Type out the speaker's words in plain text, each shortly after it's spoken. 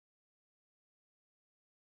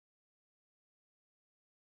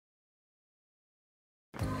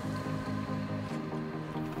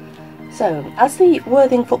So, as the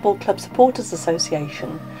Worthing Football Club Supporters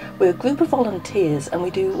Association, we're a group of volunteers and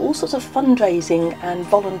we do all sorts of fundraising and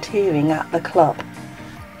volunteering at the club.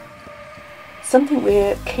 Something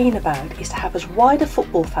we're keen about is to have as wide a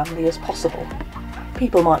football family as possible.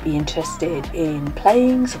 People might be interested in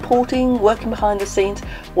playing, supporting, working behind the scenes,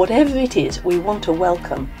 whatever it is, we want to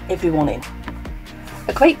welcome everyone in.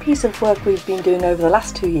 A great piece of work we've been doing over the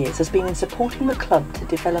last 2 years has been in supporting the club to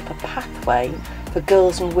develop a pathway for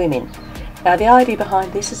girls and women. Now, the idea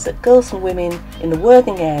behind this is that girls and women in the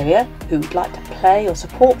Worthing area who would like to play or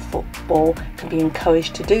support football can be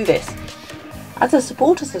encouraged to do this. As a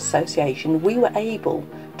supporters association, we were able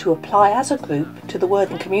to apply as a group to the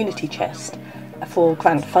Worthing Community Chest for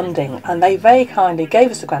grant funding, and they very kindly gave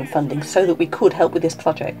us the grant funding so that we could help with this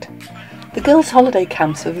project. The girls' holiday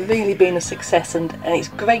camps have really been a success, and it's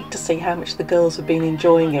great to see how much the girls have been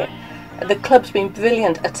enjoying it. The club's been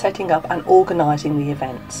brilliant at setting up and organising the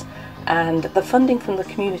events, and the funding from the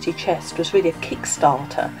community chest was really a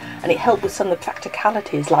kickstarter, and it helped with some of the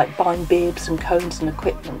practicalities like buying bibs and cones and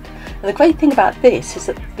equipment. And the great thing about this is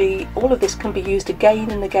that all of this can be used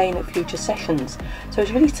again and again at future sessions, so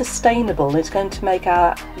it's really sustainable, and it's going to make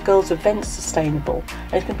our girls' events sustainable,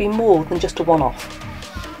 and it can be more than just a one-off.